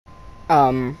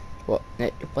What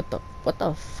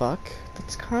the fuck?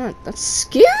 That's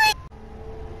scary.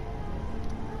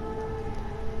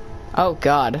 Oh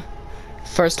god.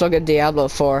 First look at Diablo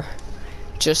 4.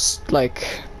 Just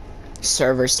like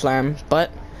server slam,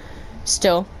 but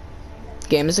still,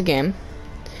 game is a game.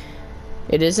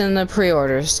 It is in the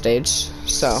pre-order stage,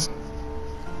 so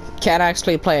can't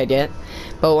actually play it yet.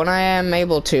 But when I am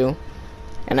able to,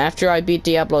 and after I beat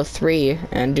Diablo 3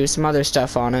 and do some other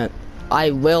stuff on it,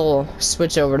 I will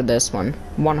switch over to this one.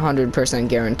 100%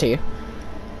 guarantee.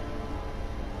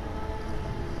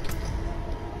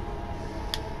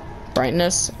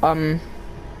 Brightness,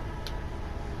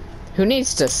 who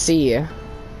needs to see?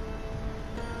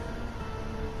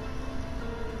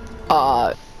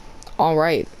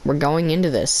 Alright, we're going into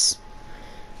this.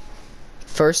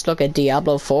 First look at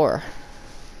Diablo 4.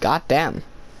 God damn.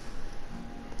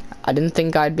 I didn't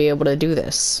think I'd be able to do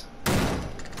this.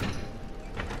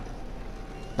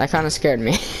 That kind of scared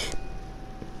me.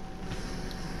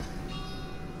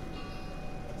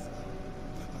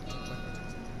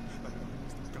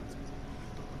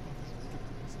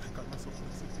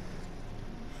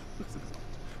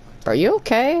 Are you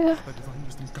okay?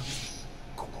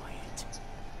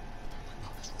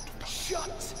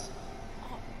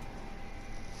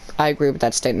 I agree with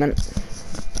that statement.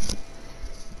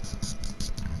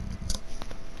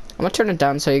 I'm gonna turn it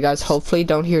down so you guys hopefully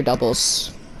don't hear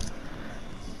doubles.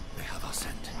 They have us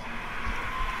sent.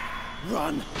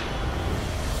 Run!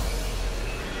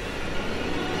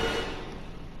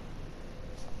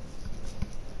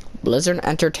 Blizzard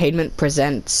Entertainment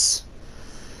presents.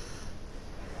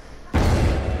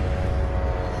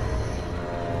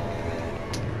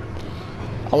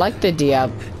 I like the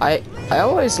Diablo. I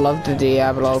always loved the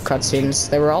Diablo cutscenes.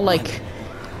 They were all like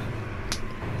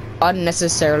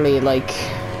unnecessarily like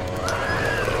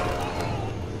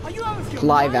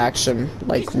live action,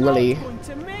 like really,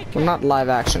 well, not live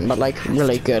action, but like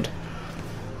really good.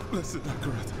 Blessed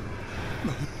Akarat,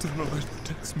 my eternal light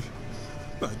protects me.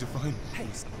 Thy divine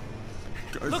haste.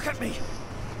 Look at me.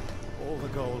 All the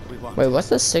gold we want. Wait, what's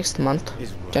the 6th month?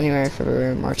 January,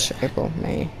 February, March, April,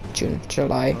 May, June,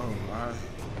 July.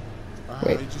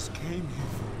 Wait. I just came here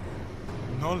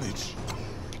for knowledge.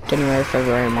 January,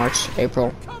 February, March,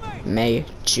 April, May,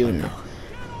 June.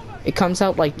 It comes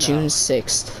out like June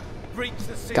 6th.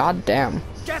 God damn.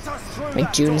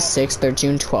 Like June 6th or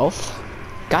June 12th.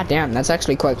 God damn, that's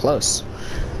actually quite close.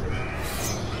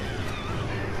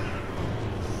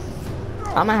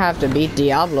 I'm gonna have to beat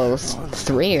Diablo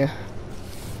 3. I'm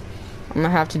gonna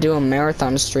have to do a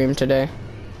marathon stream today.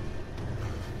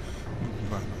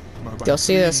 You'll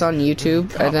see this on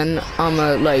YouTube, and then I'm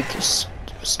gonna like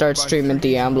start streaming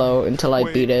Diablo until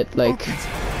I beat it, like,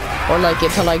 or like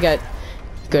until I get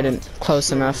good and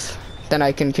close enough. Then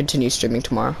I can continue streaming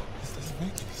tomorrow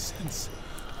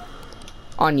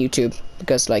on YouTube,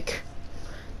 because like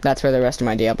that's where the rest of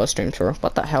my Diablo streams were.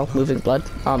 What the hell? Moving blood.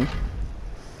 Blood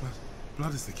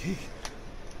is the key.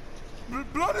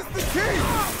 Blood is the key.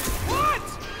 What?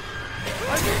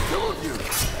 I need two of you.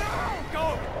 No,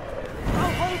 go.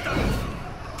 I'll hold them.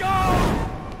 Go.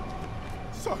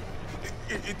 So,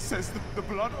 it says that the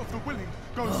blood of the willing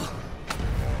goes.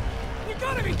 You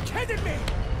gotta be kidding me.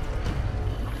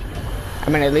 I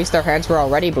mean, at least their hands were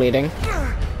already bleeding.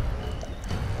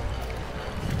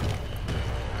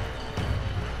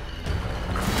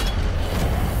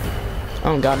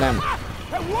 Oh goddamn.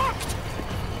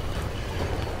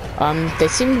 They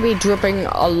seem to be dripping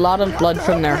a lot of blood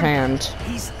from their hand.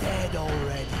 He's dead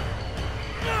already.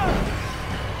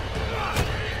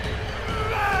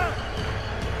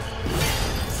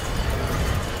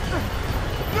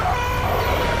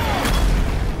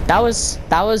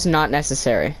 That was not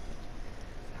necessary.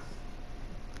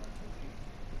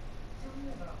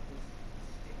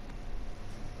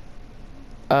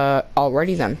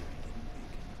 Already then.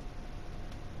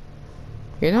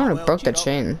 You know I broke the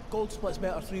chain. Gold splits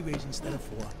better 3 ways instead of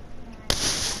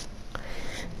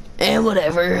 4.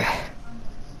 Whatever.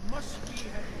 Must be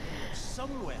hidden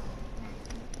somewhere.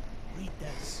 Read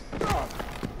this.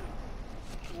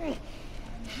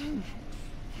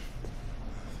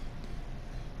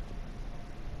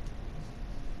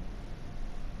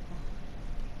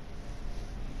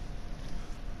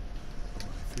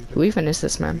 Who even is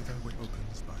this man?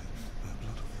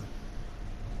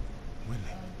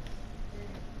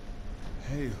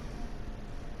 Hail.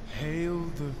 Hail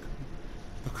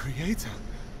the creator.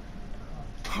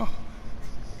 How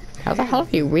the hell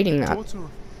are you reading that? Oh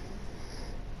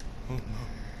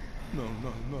no.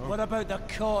 No. What about the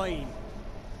coin?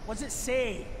 What's it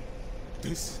say?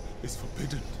 This is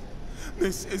forbidden.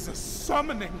 This is a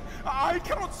summoning. I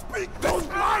cannot speak. Don't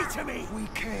lie to me! We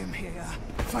came here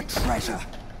for treasure.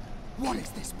 What is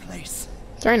this place?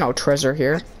 There ain't no treasure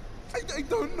here. I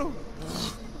don't know.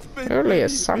 Literally a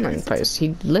summoning place.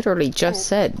 He literally just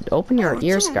said, open your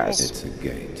ears, guys. It's a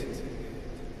gate.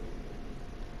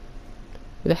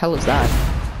 Who the hell is that?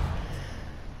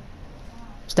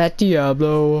 Is that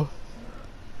Diablo?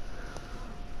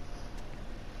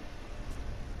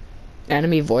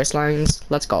 Enemy voice lines.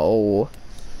 Let's go.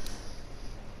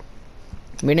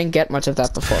 We didn't get much of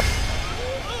that before.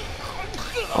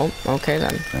 Oh, okay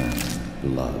then.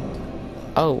 Blood.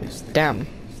 Oh, damn.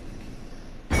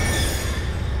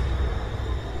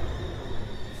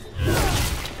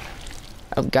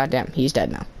 Oh, goddamn, he's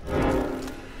dead now.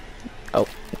 Oh,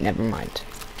 never mind.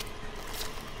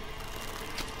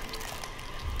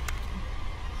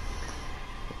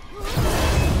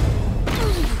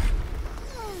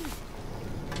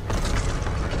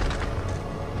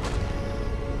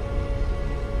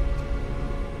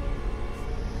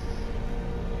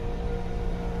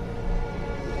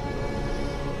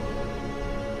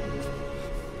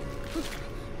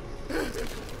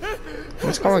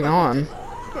 What's going on?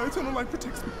 The eternal light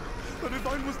protects me. The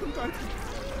divine wisdom guides me.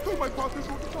 Though my path is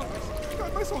wrought upon us,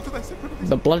 guide my soul to thy sacred ways.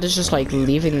 The blood is just like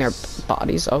leaving their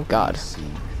bodies. Oh god. See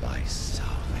thy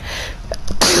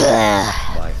salvation.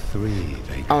 By three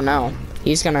they Oh no.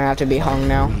 He's gonna have to be hung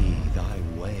now. thy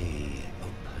way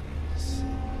opens.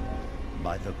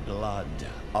 By the blood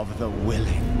of the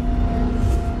willing.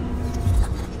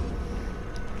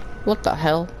 What the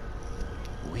hell?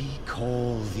 We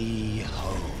call thee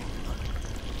home.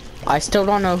 I still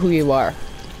don't know who you are.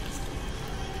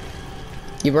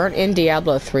 You weren't in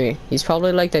Diablo 3. He's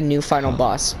probably like the new final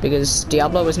boss, because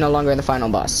Diablo was no longer the final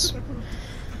boss.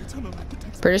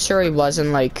 Pretty sure he was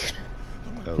in like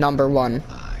number 1,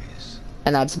 Eyes.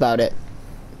 and that's about it.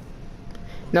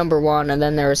 Number 1, and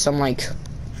then there was some like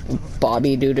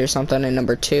Bobby dude or something in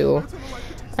number 2,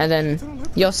 and then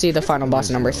you'll see the final boss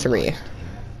in number 3. I'm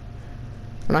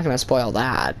not gonna spoil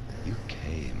that. You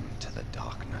came to the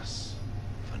darkness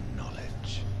for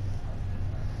knowledge.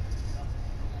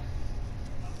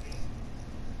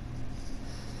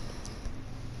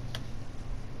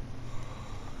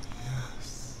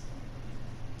 Yes.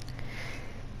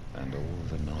 And all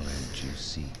the knowledge you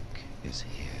seek is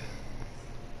here.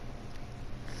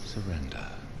 Surrender.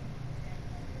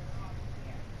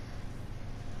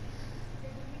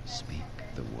 Speak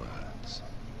the words.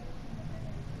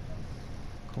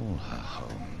 Call her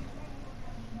home.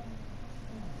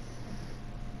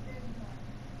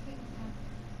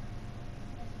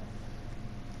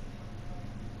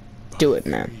 Do it,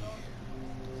 man.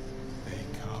 They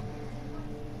come.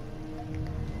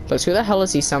 But who the hell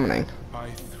is he summoning? By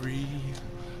three,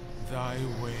 thy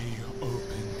way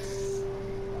opens.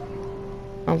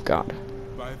 Oh god.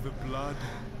 By the blood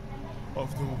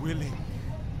of the willing,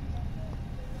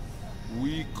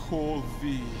 we call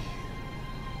thee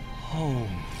home.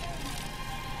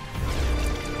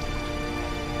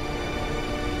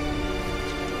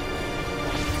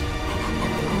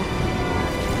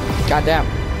 Goddamn.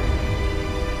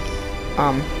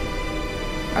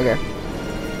 Okay.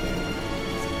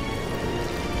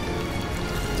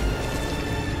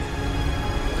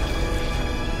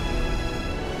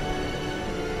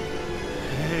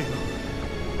 Hail,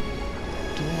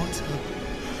 daughter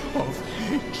of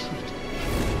hatred,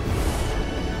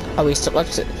 Oh, he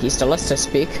still lets us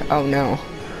speak? Oh no.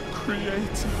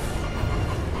 creator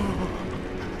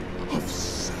of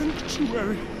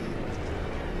sanctuary.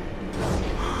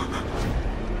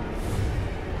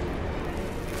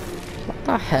 What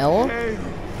the hell? Hail,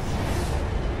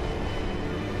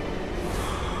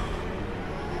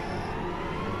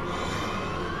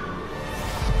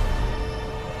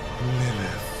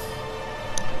 Lilith.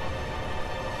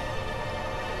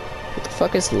 What the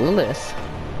fuck is Lilith?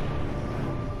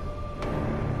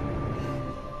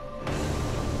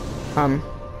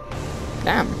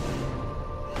 Damn.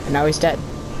 And now he's dead.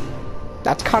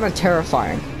 That's kind of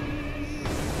terrifying.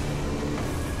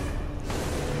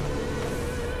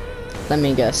 Let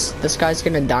me guess. This guy's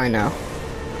gonna die now.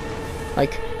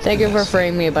 Like, thank you for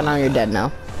freeing me, but now you're dead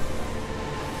now.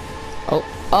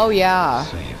 Oh yeah.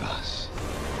 Save us.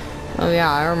 Oh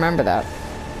yeah, I remember that.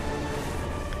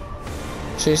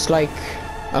 She's like,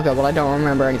 okay, well I don't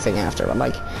remember anything after, but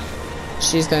like,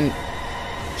 she's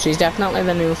definitely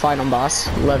the new final boss,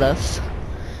 Lilith,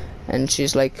 and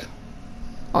she's like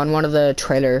on one of the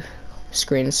trailer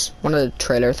screens, one of the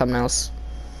trailer thumbnails.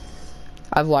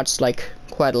 I've watched like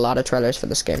quite a lot of trailers for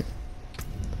this game.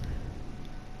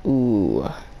 Ooh,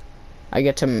 I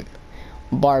get to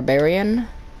Barbarian,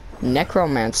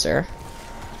 Necromancer,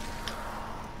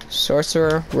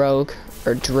 Sorcerer, rogue,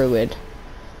 or druid?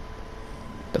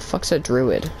 The fuck's a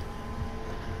druid?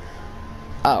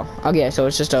 Oh, okay, so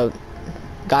it's just a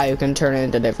guy who can turn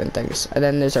into different things. And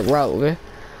then there's a rogue.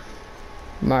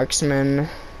 Marksman.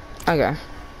 Okay.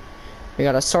 We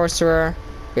got a sorcerer.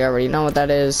 We already know what that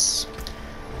is.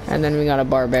 And then we got a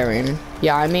barbarian.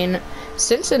 Yeah, I mean,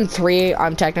 since in 3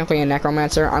 I'm technically a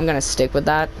necromancer, I'm gonna stick with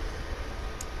that.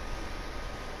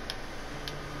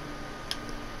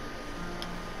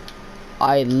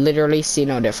 I literally see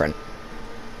no difference.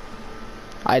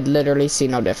 I literally see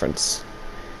no difference.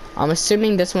 I'm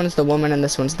assuming this one's the woman and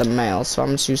this one's the male, so I'm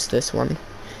gonna choose this one.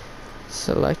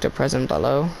 Select a present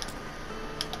below.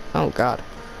 Oh god.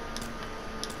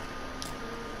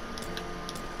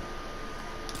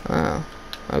 Oh,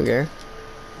 okay.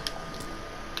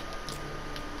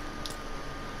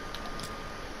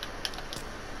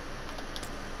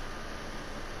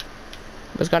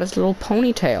 He's got his little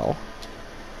ponytail.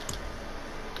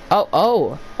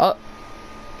 Oh,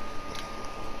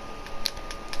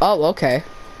 okay.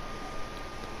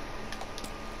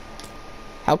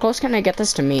 How close can I get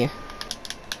this to me?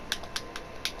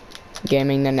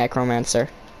 Gaming the necromancer.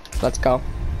 Let's go.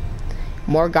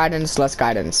 More guidance, less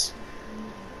guidance.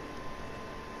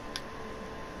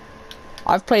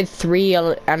 I've played 3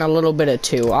 and a little bit of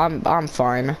 2. I'm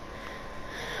fine.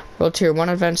 World Tier 1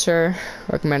 adventure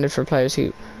recommended for players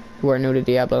who are new to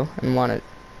Diablo and want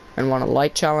a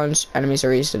light challenge. Enemies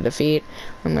are easy to defeat.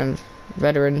 Recommended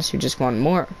veterans who just want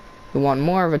more. Who want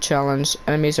more of a challenge.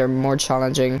 Enemies are more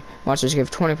challenging. Monsters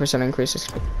give 20% increases.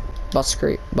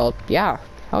 Well, yeah.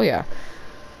 Hell yeah.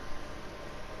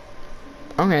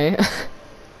 Okay.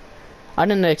 I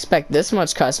didn't expect this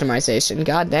much customization.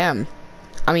 God damn.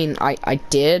 I mean, I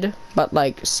did, but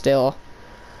like still.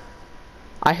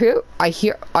 I hear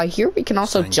we can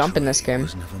also jump in this game.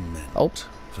 Was never meant Oh.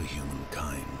 for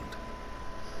humankind.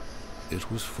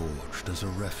 It was forged as a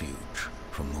refuge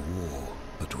from the war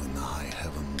between the high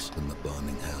heavens and the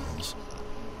burning hells.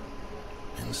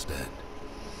 Instead,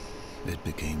 it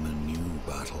became a new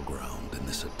battleground in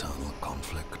this eternal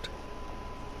conflict.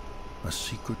 A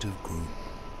secretive group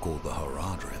called the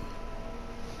Haradrim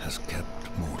has kept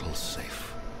mortals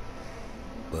safe.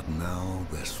 But now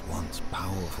this once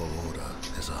powerful order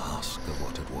is a husk of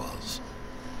what it was.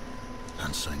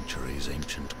 And Sanctuary's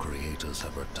ancient creators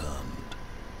have returned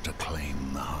to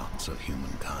claim the hearts of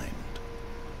humankind.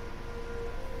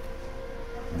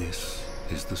 This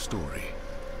is the story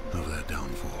of their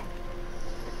downfall.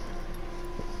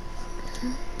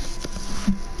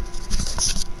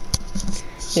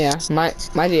 Yeah,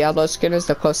 my Diablo skin is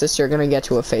the closest you're gonna get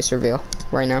to a face reveal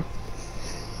right now.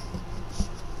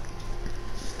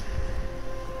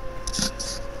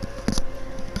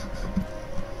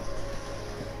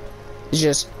 It's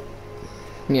just,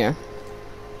 yeah.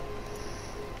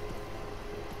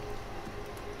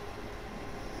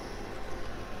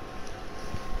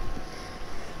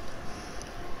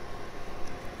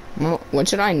 Well, what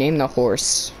should I name the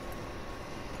horse?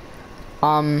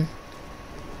 I'm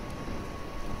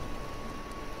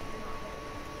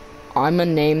gonna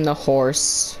name the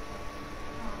horse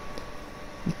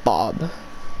Bob.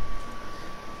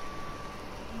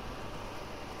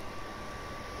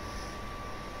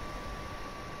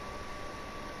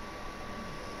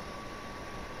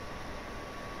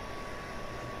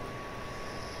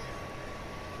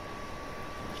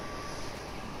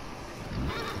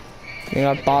 We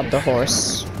got Bob the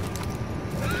horse.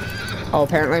 Oh,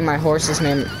 apparently my horse's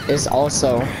name is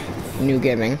also New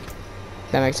Gaming.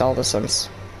 That makes all the sense.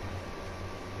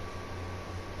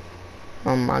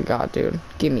 Oh my god, dude.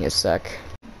 Give me a sec.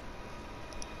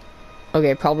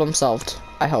 Okay, problem solved.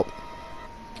 I hope.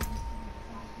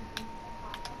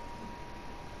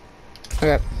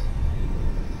 Okay.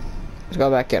 Let's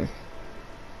go back in.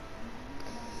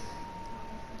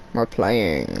 We're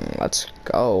playing. Let's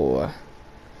go.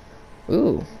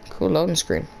 Ooh, cool loading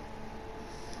screen.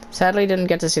 Sadly, didn't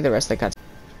get to see the rest of the cuts.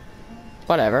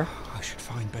 Whatever. I should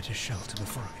find better shelter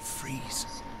before I freeze.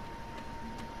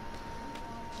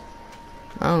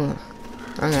 Oh,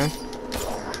 okay.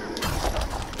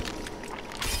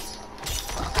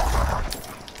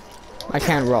 I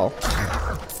can't roll.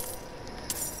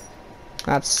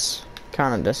 That's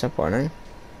kind of disappointing.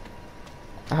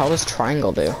 The hell does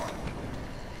triangle do?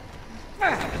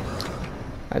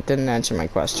 That didn't answer my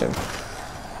question.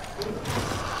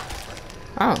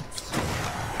 Oh.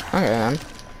 Okay then.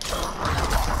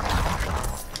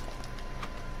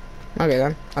 Okay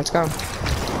then, let's go.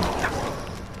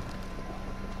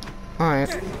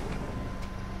 Alright.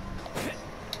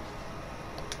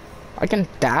 I can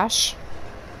dash?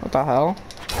 What the hell?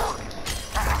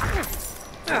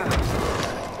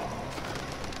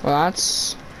 Well,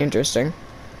 that's interesting.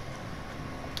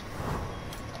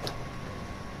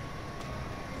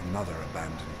 Another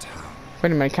abandoned town.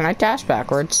 Wait a minute, can I dash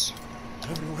backwards?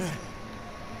 Everywhere.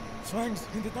 Fangs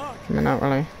in the dark. I mean, not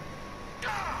really.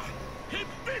 He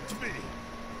bit me.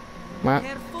 What?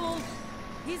 Careful.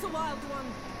 He's a wild one.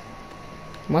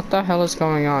 What the hell is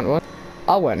going on? What?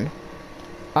 Owen.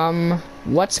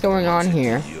 What's going on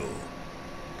here?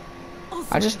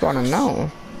 I just want to know.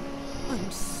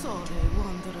 I'm sorry,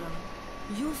 Wanderer.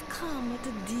 You've come at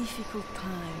a difficult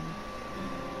time.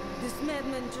 This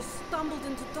madman just stumbled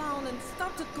into town and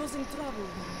started causing trouble.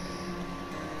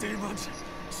 Demons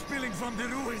spilling from the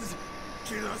ruins.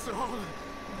 Kill us all.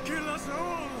 Kill us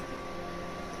all.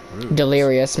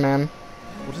 Delirious, man.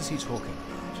 What is he talking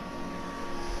about?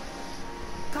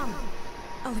 Come,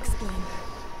 I'll explain.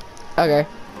 Okay.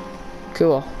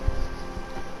 Cool.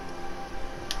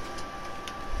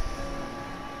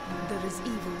 There is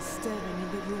evil stirring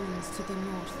in the ruins to the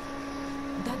north.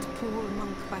 That poor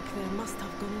monk back there must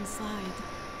have gone inside.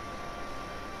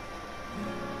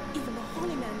 Even a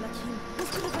holy man like him was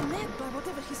driven mad by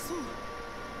whatever he saw.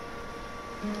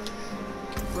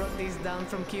 Brought these down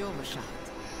from Kiyovershad.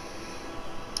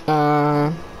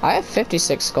 I have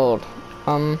 56 gold.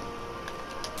 I'm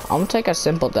gonna take a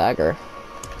simple dagger.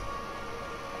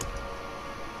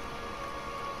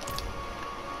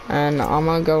 And I'm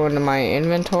gonna go into my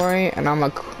inventory and I'm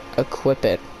gonna equip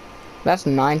it. That's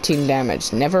 19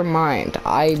 damage. Never mind.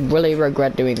 I really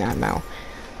regret doing that now.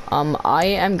 I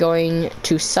am going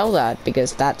to sell that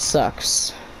because that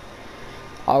sucks.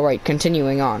 Alright,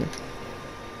 continuing on.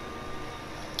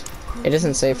 It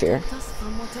isn't safe here.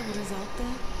 From whatever is out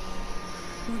there,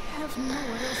 we have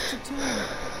nowhere else to turn.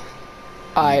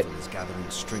 Alright. Evil is gathering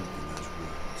strength in those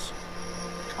ruins.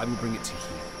 I will bring it to you.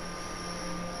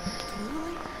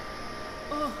 Really?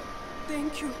 Oh,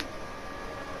 thank you.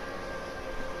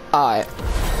 Alright.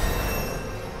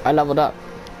 I leveled up.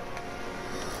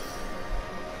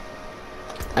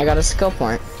 I got a skill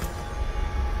point.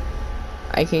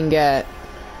 I can get...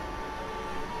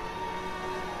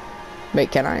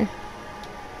 Wait, can I?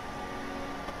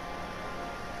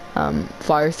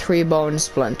 Fire 3 bone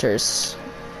splinters.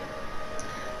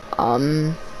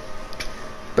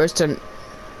 Burst an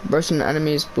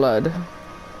enemy's blood.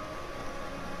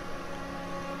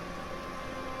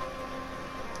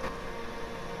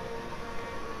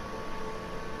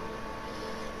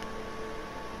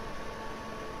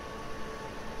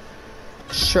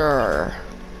 Sure.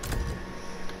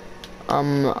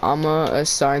 I'ma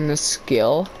assign the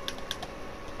skill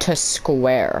to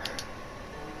square.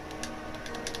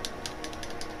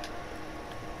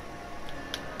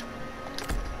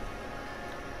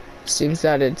 Seems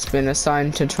that it's been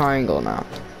assigned to triangle now.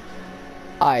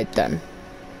 Alright then.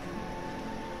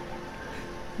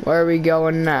 Where are we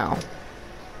going now?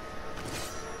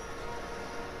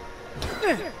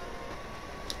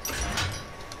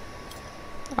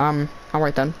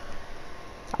 Alright then.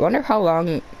 I wonder how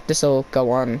long this will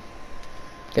go on.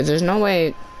 Because there's no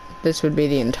way this would be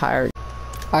the entire...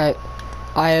 I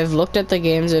have looked at the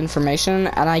game's information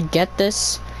and I get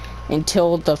this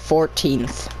until the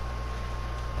 14th.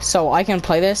 So I can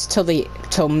play this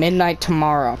till midnight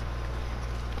tomorrow.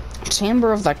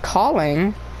 Chamber of the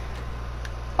Calling?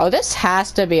 Oh, this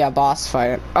has to be a boss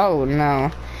fight. Oh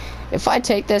no. If I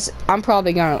take this, I'm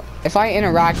probably gonna... If I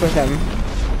interact with him,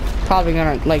 probably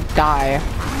gonna, like, die.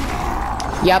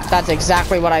 Yep, that's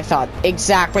exactly what I thought.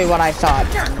 Exactly what I thought.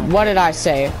 What did I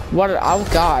say? Oh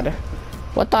god.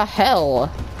 What the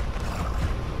hell?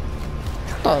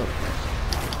 Oh.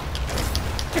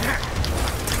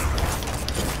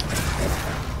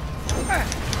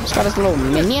 He's got his little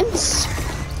minions?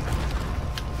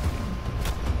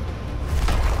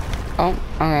 Oh,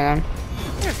 okay then.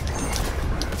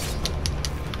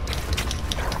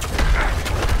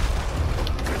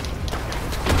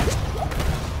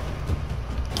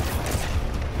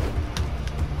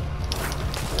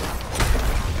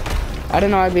 I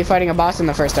didn't know I'd be fighting a boss in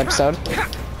the first episode.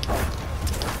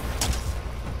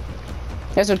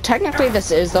 Yeah, so technically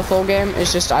this is the full game,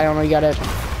 it's just I only got it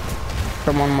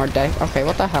for one more day. Okay,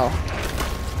 what the hell?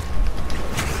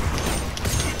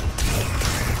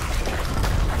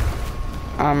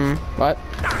 What?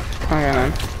 Okay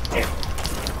then.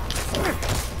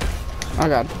 Oh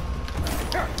god.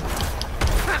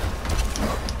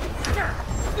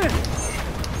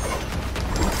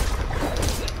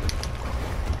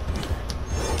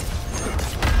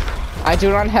 I do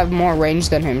not have more range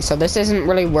than him, so this isn't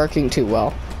really working too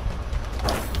well.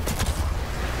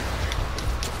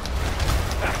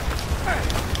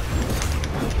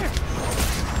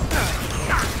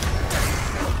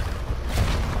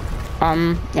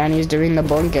 And he's doing the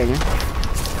blinking.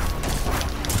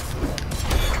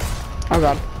 Oh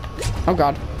god. Oh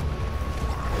god.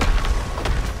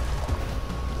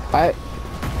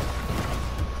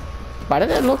 Why did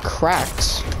it look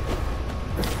cracked?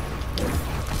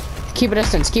 Keep a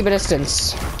distance, keep a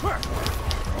distance.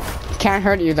 Can't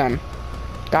hurt you then.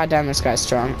 God damn, this guy's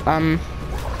strong.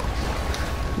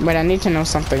 Wait, I need to know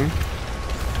something.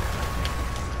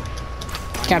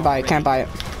 Can't buy it, can't buy it.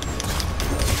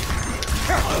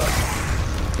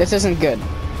 This isn't good.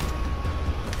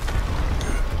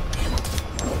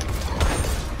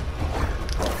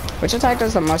 Which attack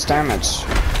does the most damage?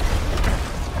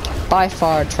 By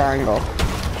far, triangle.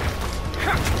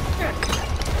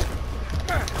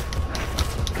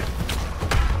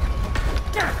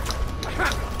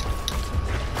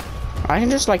 I can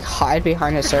just like hide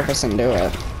behind the surface and do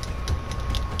it.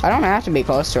 I don't have to be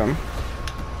close to him.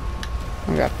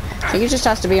 Okay. I think he just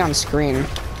has to be on screen.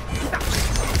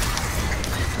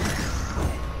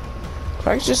 If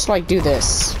I could just like do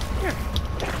this.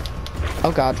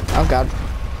 Oh god, oh god.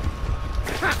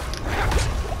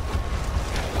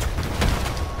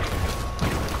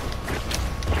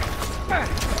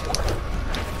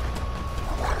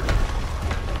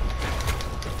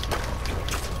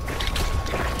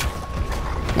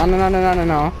 No, no, no, no, no,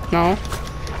 no, no.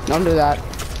 Don't do that.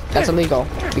 That's illegal.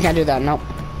 You can't do that, nope.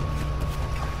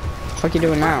 What you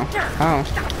doing now? Oh.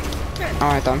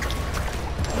 Alright then.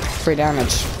 Free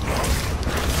damage.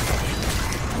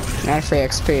 And free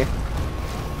XP.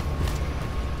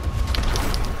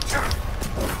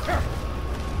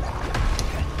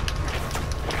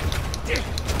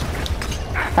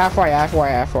 Halfway, halfway,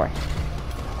 halfway.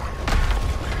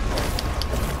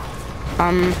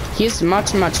 He's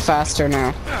much faster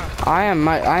now. I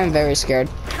am very scared.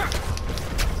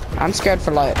 I'm scared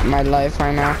for my life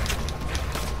right now.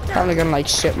 Probably gonna like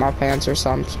shit my pants or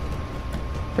something.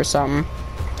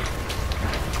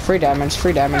 Free damage,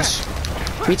 free damage.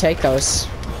 We take those.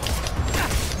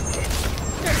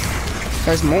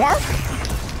 There's more?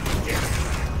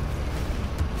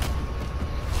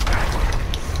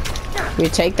 We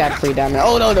take that free damage.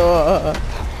 Oh no no.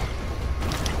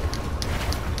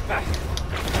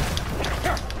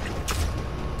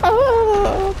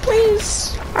 Oh,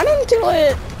 please. I didn't do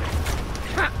it.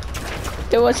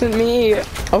 It wasn't me.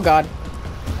 Oh god.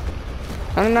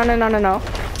 No, no, no, no, no, no.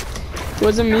 It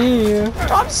wasn't me.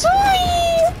 I'm sorry.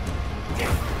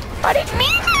 I didn't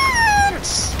mean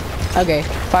that. Okay,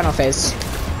 final phase.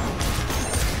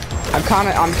 I'm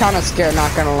kind of scared,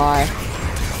 not gonna lie.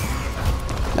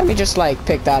 Let me just like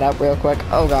pick that up real quick.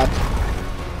 Oh god.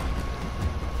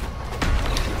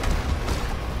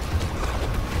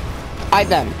 I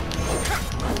them.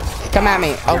 Come at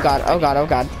me. Oh god, oh god, oh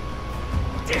god.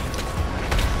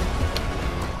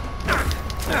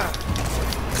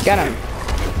 Get him.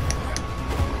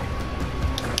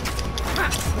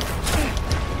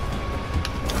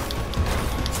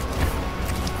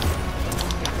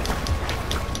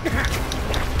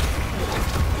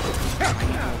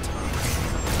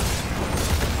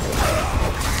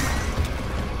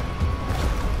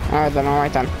 Alright then,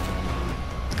 alright then.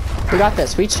 We got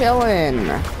this. We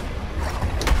chillin'.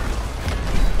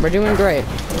 We're doing great.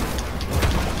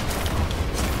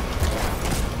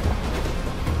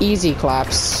 Easy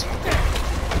claps.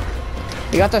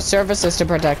 We got the services to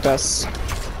protect us.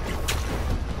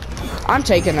 I'm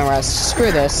taking the rest.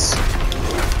 Screw this.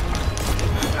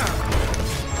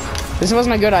 This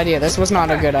wasn't a good idea. This was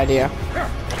not a good idea.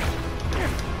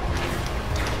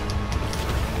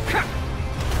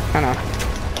 I know.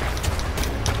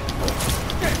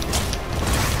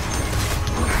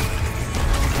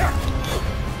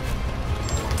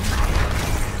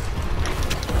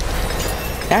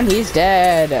 And he's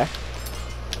dead.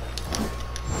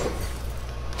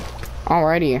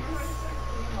 Alrighty.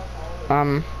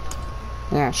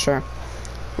 Yeah, sure.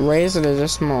 Raise the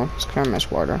decimal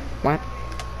skirmish water. What?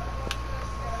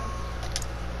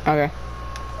 Okay.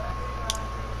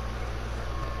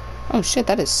 Oh shit,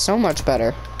 that is so much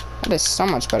better. That is so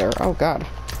much better. Oh god.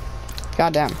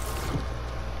 God damn.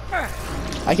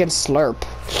 I can slurp.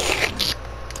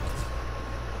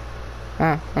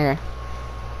 Ah, okay.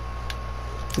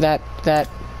 Is that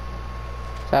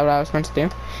what I was meant to do?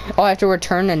 Oh, I have to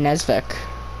return to Nesvik.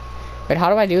 Wait, how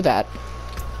do I do that?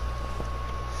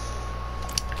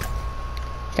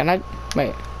 Can I?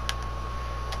 Wait.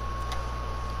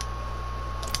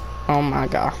 Oh my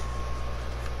god.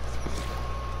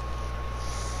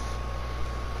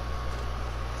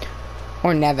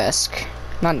 Or Nevesk.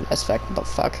 Not Nesvik, what the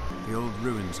fuck? The old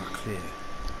ruins are clear.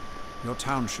 Your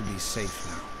town should be safe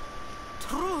now.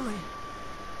 Truly.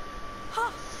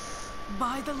 Ha!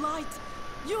 By the light,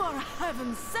 You are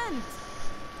heaven sent.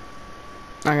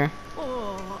 Okay.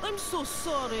 Oh, I'm so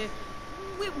sorry.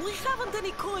 We haven't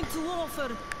any coin to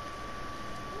offer.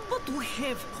 But we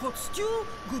have hot stew,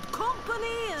 good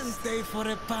company, and... Stay for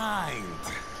a pint.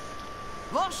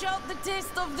 Wash out the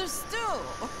taste of the stew.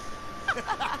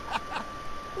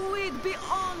 We'd be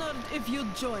honored if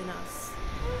you'd join us.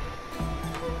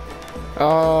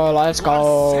 Oh, let's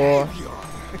go.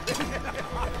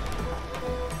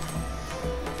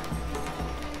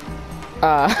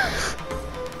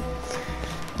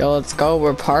 Yo, let's go.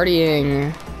 We're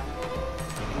partying.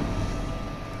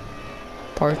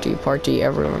 Party, party.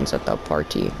 Everyone's at the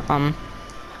party.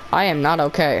 I am not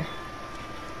okay.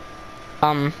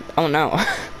 Oh no.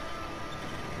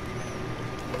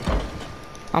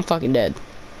 I'm fucking dead.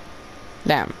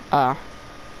 Damn.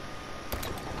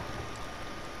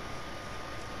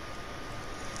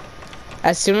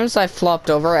 As soon as I flopped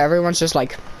over, everyone's just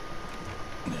like...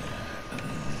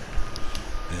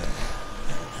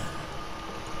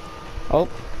 Oh.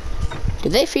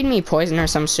 Did they feed me poison or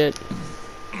some shit?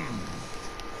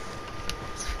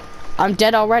 I'm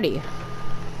dead already.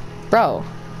 Bro.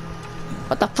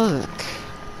 What the fuck?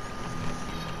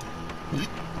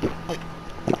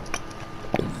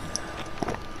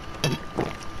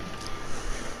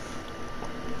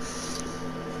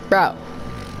 Bro.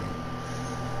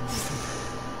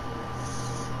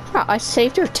 Bro, I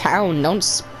saved your town, don't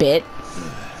spit.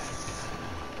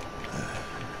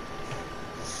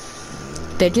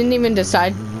 They didn't even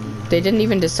decide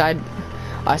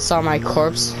I saw my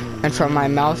corpse, and from my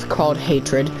mouth crawled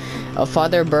hatred. A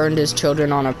father burned his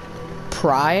children on a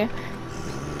pyre.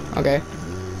 Okay.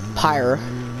 Pyre.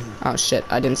 Oh shit,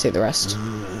 I didn't see the rest.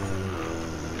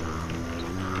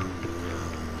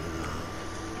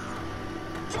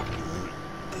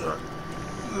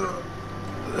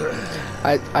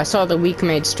 I saw the weak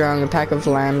made strong, a pack of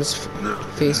lambs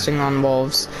feasting on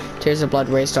wolves. Tears of blood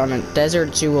raced on a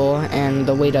desert jewel, and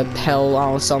the weight of hell,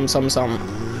 oh, some.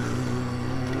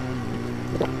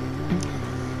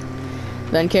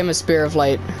 Then came a spear of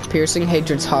light, piercing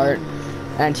hatred's heart,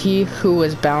 and he who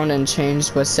was bound and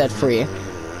chains was set free.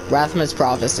 Rathma's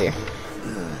prophecy.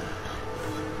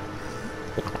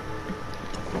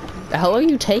 The hell are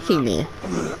you taking me?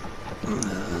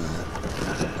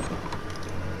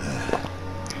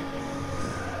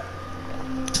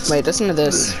 Wait, listen to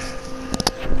this.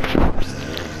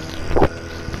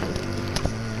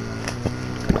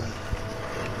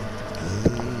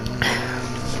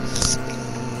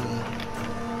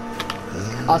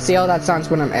 I'll see how that sounds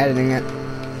when I'm editing it.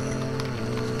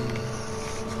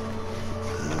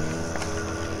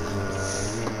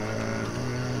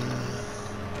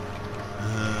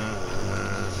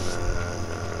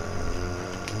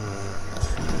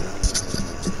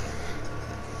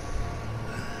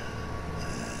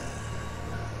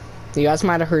 You guys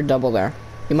might have heard double there.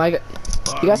 You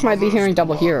guys might be hearing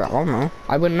double here. I don't know.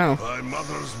 I wouldn't know. My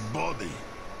mother's body.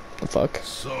 The fuck?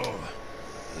 So,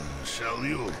 shall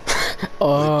you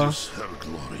witness her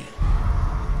glory?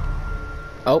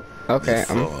 Oh, okay.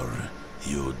 Before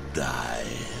you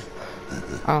die.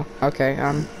 Oh, okay.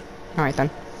 Alright then.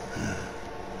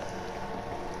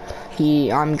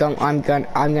 I'm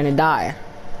gonna die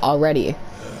already.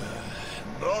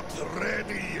 Not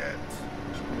ready yet.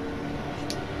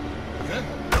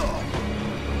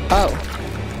 Oh.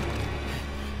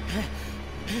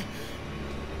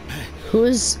 Who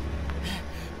is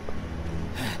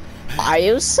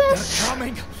Iosef?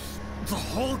 Coming! The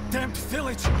whole damned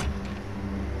village!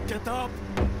 Get up!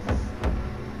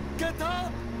 Get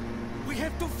up! We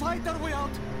have to fight our way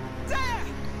out! There!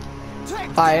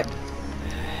 Take Alright.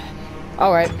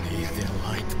 Alright. May the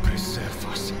light preserve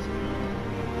us.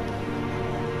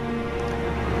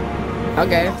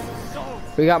 Okay.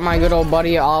 We got my good old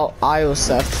buddy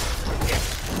Iosef.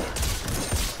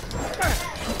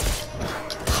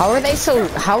 How are they so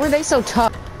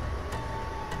tough?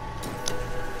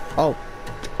 Oh.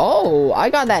 Oh, I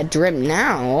got that drip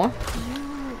now. You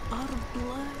are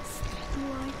blessed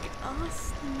like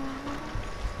us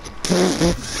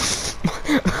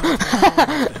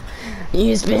now.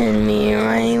 You spin me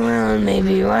right round,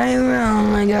 baby, right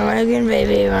round, like a record,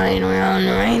 baby, right round,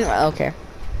 right round. Okay.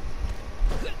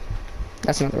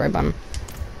 That's not the right button.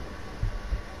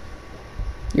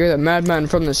 You're the madman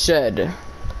from the shed.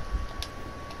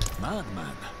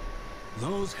 Madman.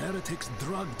 Those heretics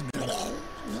drugged me.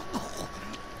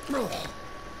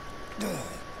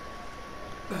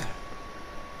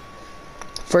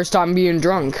 First time being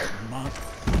drunk.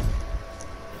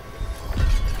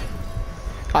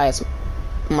 Ah, yes.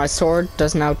 My sword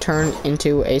does now turn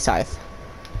into a scythe.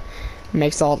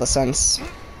 Makes all the sense.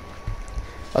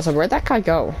 Also, where'd that guy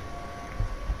go?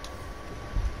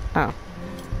 Oh.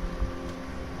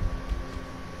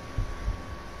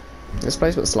 This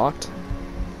place was locked.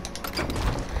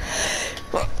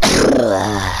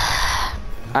 Alright.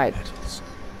 Petals.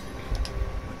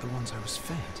 Like the ones I was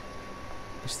fed.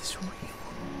 Is this real?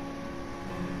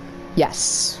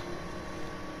 Yes.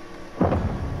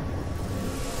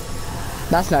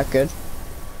 That's not good.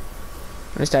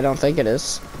 At least I don't think it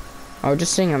is. Oh, we're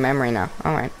just seeing a memory now.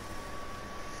 Alright.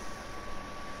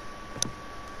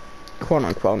 Quote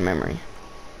unquote memory.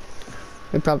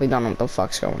 We probably don't know what the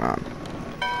fuck's going on.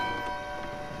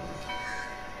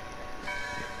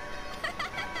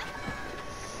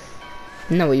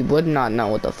 No, we would not know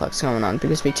what the fuck's going on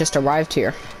because we just arrived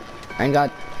here and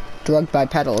got drugged by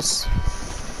petals.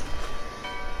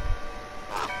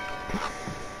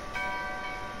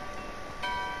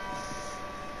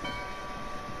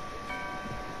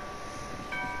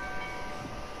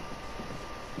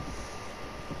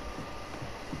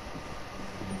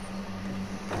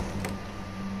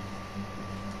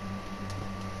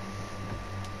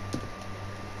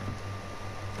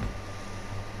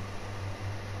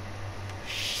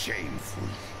 Shameful.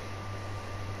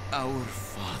 Our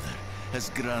Father has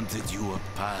granted you a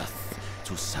path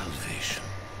to salvation.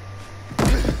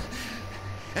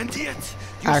 And yet,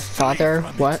 you Our stray Father,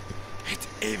 from what? it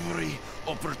at every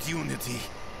opportunity.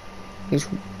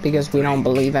 Because we don't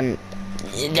believe in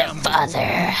the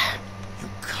Father. You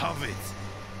covet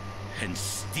and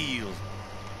steal.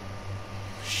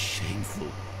 Shameful.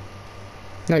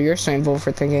 No, you're shameful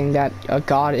for thinking that a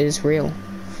God is real.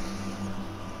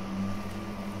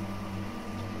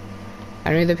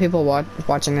 I know the people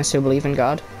watching this who believe in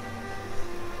God.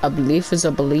 A belief is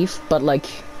a belief, but like,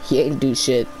 he ain't do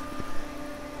shit.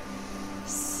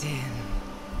 Sin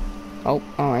Oh,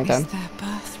 alright then. is their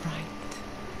birthright.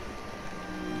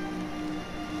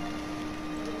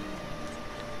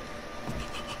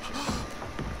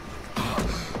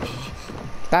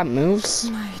 That moves.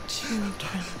 My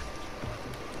children.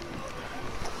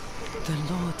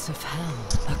 The lords of hell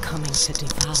are coming to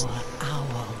devour our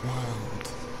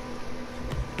world.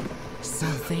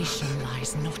 Salvation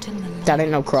lies not in the land, That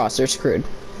ain't no cross, they're screwed.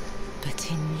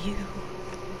 but in you.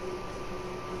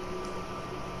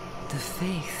 The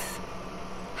faith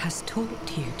has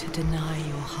taught you to deny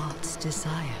your heart's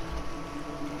desire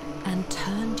and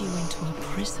turned you into a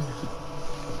prisoner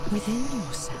within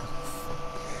yourself.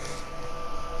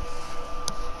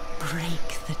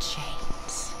 Break the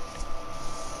chains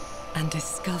and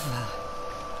discover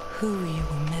who you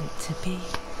were meant to be.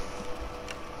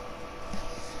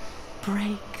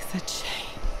 Break the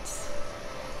chains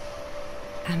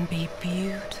and be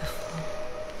beautiful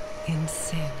in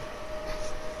sin.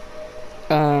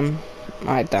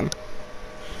 Alright then.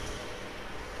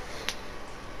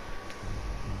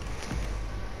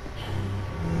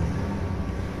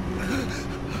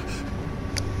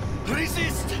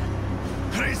 Resist!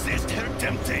 Resist her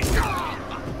temptation!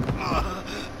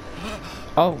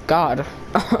 Oh god.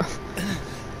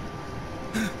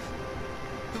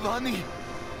 Vani,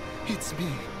 it's me.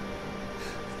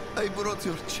 I brought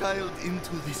your child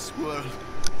into this world.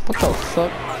 What the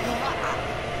fuck?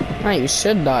 No, you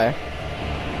should die.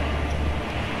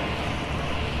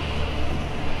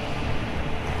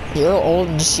 You're old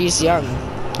and she's young.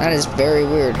 That is very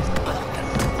weird.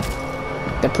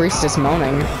 The priest is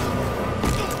moaning.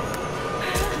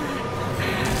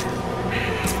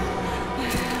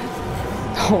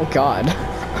 Oh god.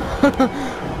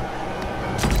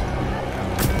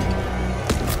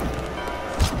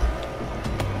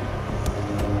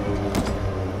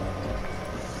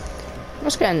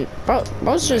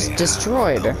 Bro's just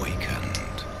destroyed.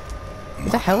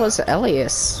 What the hell is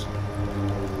Elias?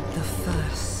 The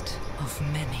first of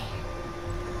many.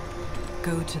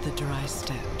 Go to the dry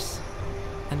steps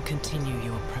and continue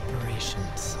your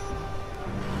preparations.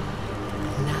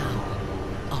 Now,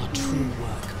 our true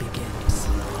work begins.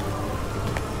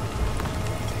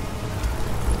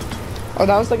 Oh,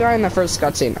 that was the guy in the first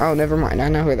cutscene. Oh, never mind. I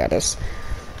know who that is.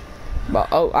 But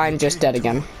oh, I'm just dead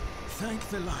again. Thank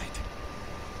the light.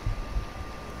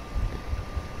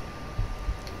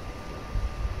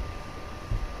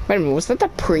 Wait a minute, was that the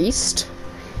priest?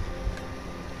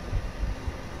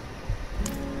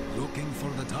 Looking for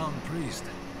the town priest.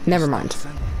 Never mind.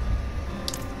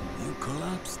 You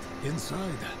collapsed inside.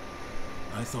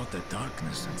 I thought the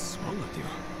darkness had swallowed you.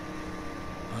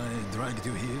 I dragged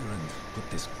you here and put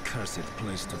this cursed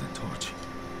place to the torch.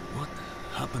 What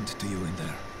happened to you in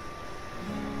there?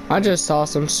 I just saw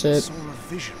some shit. Saw a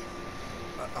vision.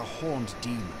 A horned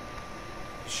demon.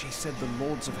 She said the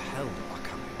lords of hell are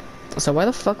coming. So why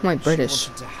the fuck am I British? She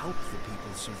wanted to help the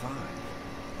people survive.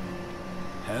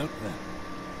 Help them.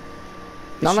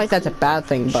 Not like that's a bad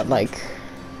thing, but like...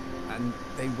 And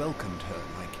they welcomed her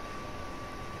like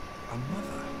a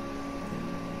mother.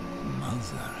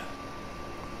 Mother?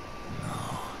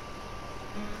 No.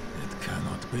 It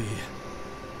cannot be.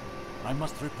 I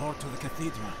must report to the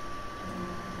cathedral.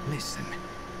 Listen,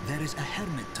 there is a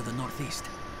hermit to the northeast.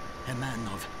 A man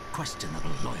of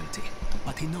questionable loyalty,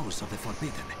 but he knows of the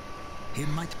forbidden. He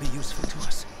might be useful to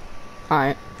us.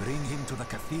 Alright. Bring him to the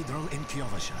cathedral in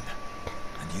Kjovashad,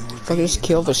 and you will Fuck be is in the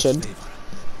knight's Kjovashad? favor.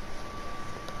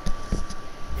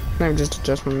 Let me just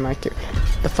adjust my mic here.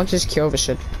 The fuck is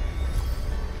Kjovashad?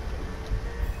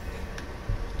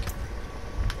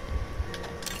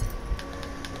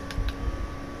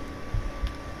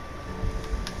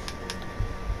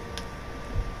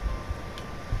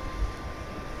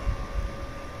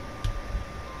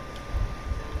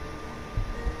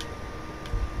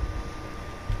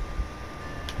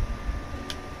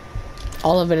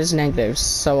 All of it is negatives,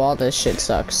 so all this shit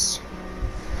sucks.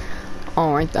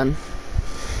 Alright then.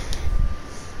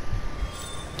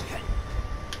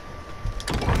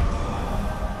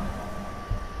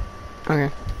 Okay.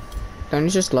 Don't you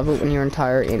just love it when your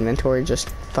entire inventory just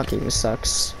fucking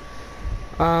sucks?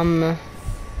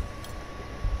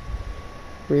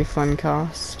 Refund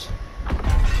cost.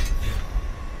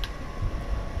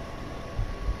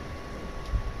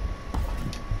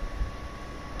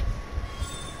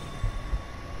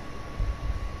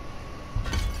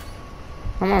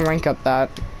 I'm gonna rank up that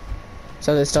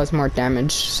so this does more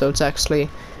damage, so it's actually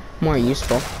more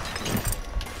useful.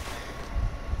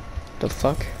 The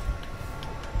fuck?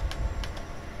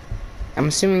 I'm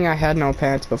assuming I had no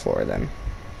pants before then.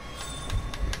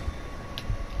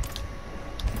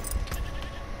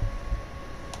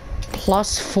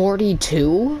 Plus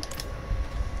 42?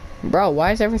 Bro,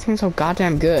 why is everything so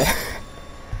goddamn good?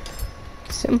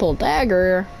 Simple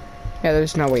dagger. Yeah,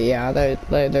 there's no way, yeah,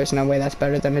 there's no way that's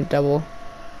better than a dual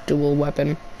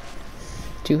weapon.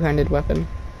 Two-handed weapon.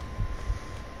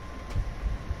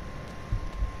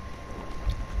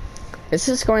 This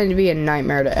is going to be a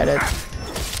nightmare to edit.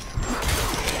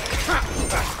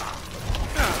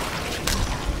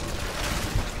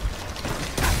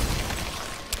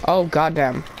 Oh,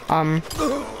 goddamn.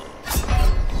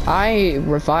 I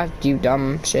revived you,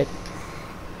 dumb shit.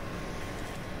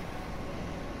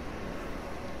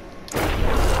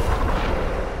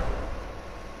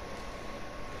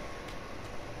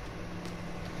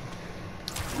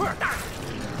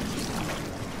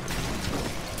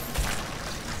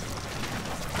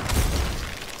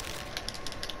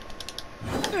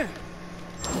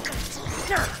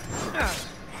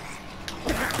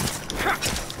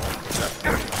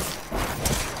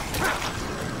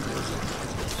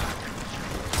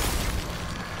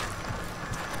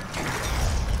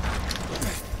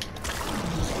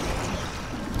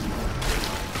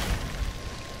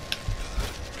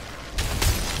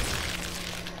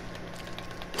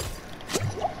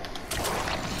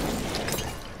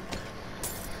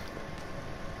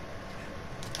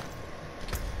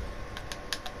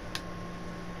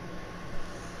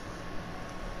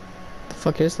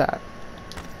 The fuck is that?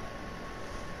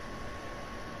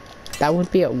 That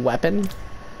would be a weapon?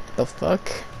 The fuck?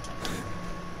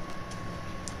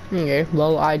 Okay,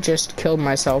 well, I just killed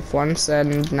myself once,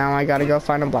 and now I gotta go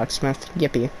find a blacksmith.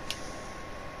 Yippee.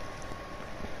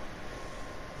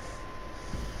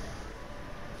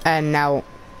 And now,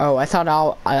 oh, I thought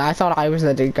I was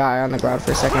the dead guy on the ground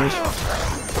for a second.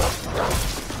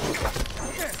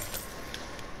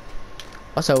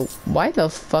 Also, why the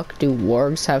fuck do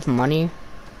wargs have money?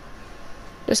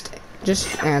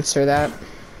 Just answer that.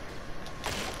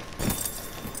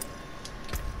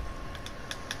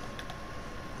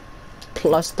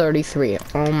 Plus 33.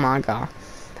 Oh my god.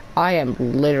 I am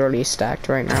literally stacked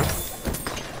right now.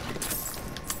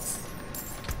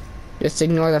 Just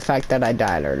ignore the fact that I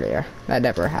died earlier. That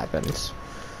never happens.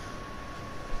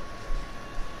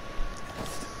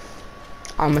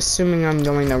 I'm assuming I'm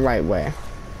going the right way.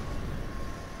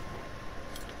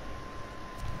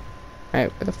 Hey,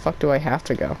 where the fuck do I have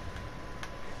to go?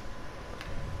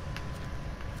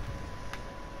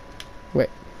 Wait.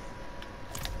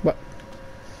 What?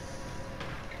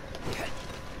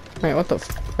 Wait, what the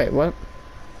f- wait, what?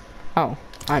 Oh,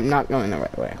 I'm not going the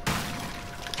right way.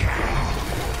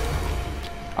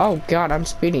 Oh god, I'm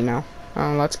speedy now.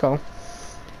 Oh, let's go.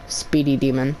 Speedy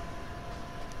demon.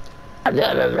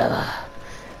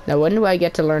 Now when do I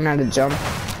get to learn how to jump?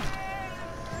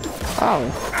 Oh.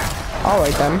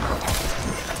 Alright then.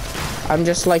 I'm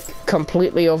just like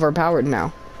completely overpowered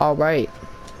now. Alright.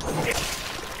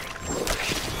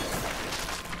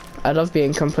 I love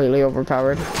being completely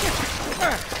overpowered.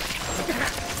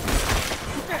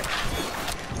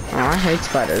 Alright. hate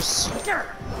spiders.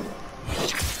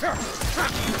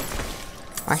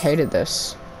 I hated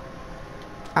this.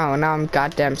 Oh, now I'm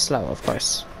goddamn slow, of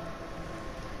course.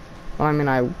 Well, I mean,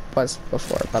 I was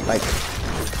before, but like...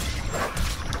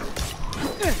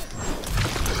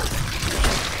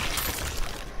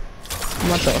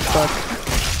 What the fuck?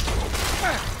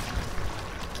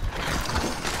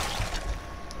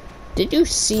 Did you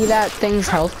see that thing's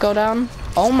health go down?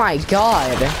 Oh my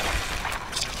god!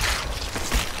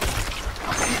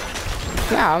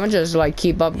 Yeah, I'm gonna just like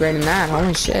keep upgrading that.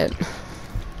 Holy shit.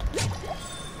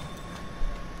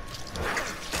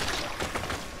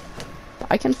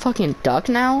 I can fucking duck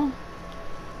now?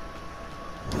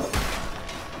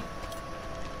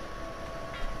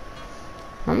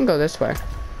 I'm gonna go this way.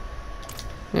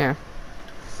 Yeah.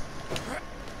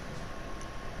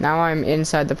 Now I'm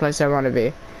inside the place I want to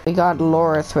be. We got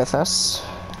Lorith with us.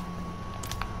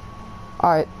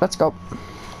 Alright, let's go.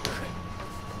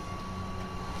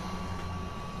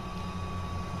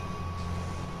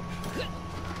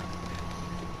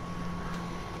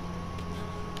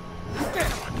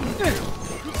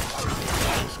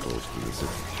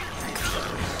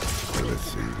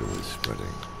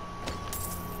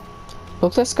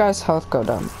 Look, this guy's health go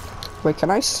down. Wait, can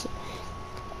I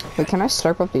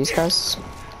slurp up these guys?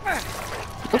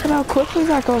 Look at how quickly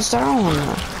that goes down.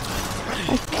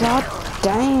 Oh, god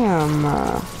damn.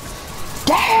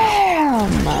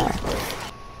 Damn!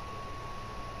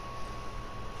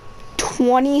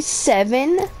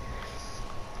 27?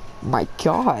 My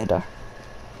god.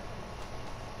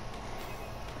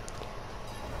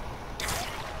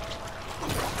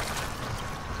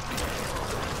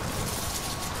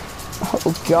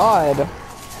 Oh god.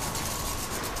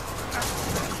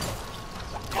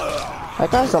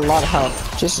 That guy's a lot of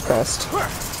health. Jesus Christ. I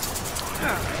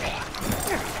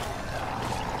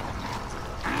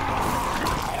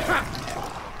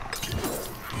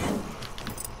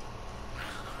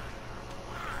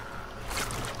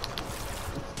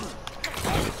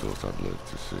thought I'd live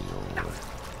to see your way.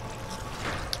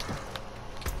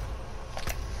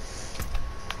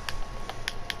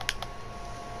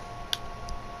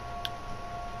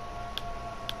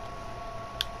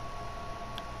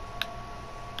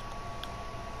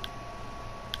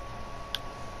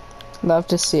 Love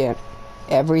to see it.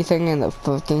 Everything in the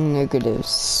fucking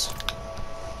negatives.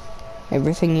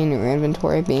 Everything in your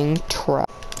inventory being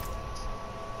trapped.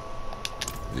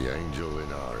 The angel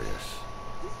in Arius.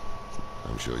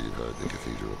 I'm sure you've heard the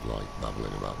Cathedral of Light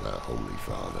babbling about their Holy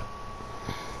Father.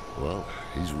 Well,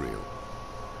 he's real.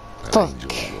 An angel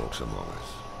who walks among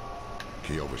us.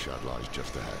 Kiobashad lies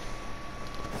just ahead.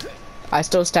 I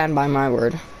still stand by my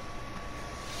word.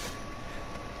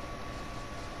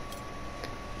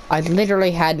 I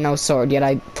literally had no sword, yet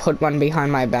I put one behind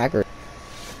my back. We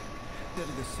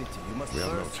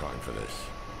have no time for this.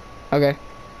 Okay.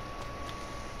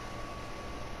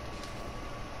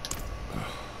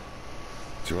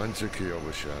 To enter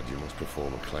Kiobashad, you must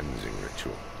perform a cleansing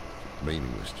ritual.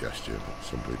 Meaningless gesture, but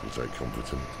some people take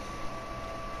comfort in it.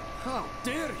 How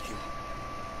dare you?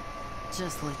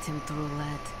 Just let him through,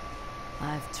 lad.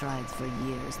 I've tried for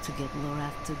years to get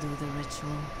Lorath to do the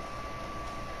ritual.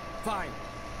 Fine,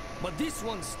 but this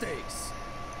one stays.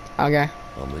 Okay.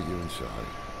 I'll meet you inside.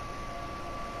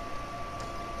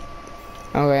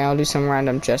 Okay, I'll do some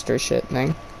random gesture shit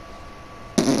thing.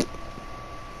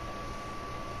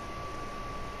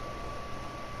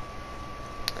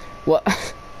 What?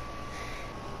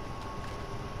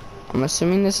 I'm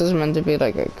assuming this is meant to be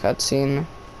like a cutscene.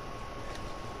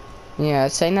 Yeah,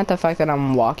 it's saying that the fact that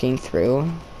I'm walking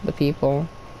through the people.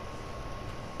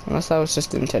 Unless that was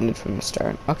just intended from the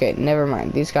start. Okay, never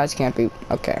mind. These guys can't be...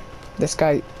 Okay. This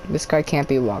guy can't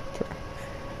be walked through.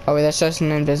 Oh wait, that's just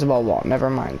an invisible wall. Never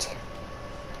mind.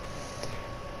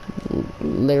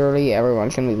 Literally everyone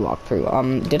can be walked through.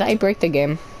 Did I break the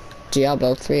game?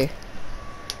 Diablo 3.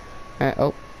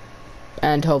 Oh.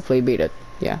 And hopefully beat it.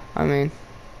 Yeah, I mean...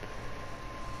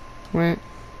 Wait.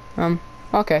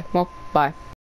 Okay, well, bye.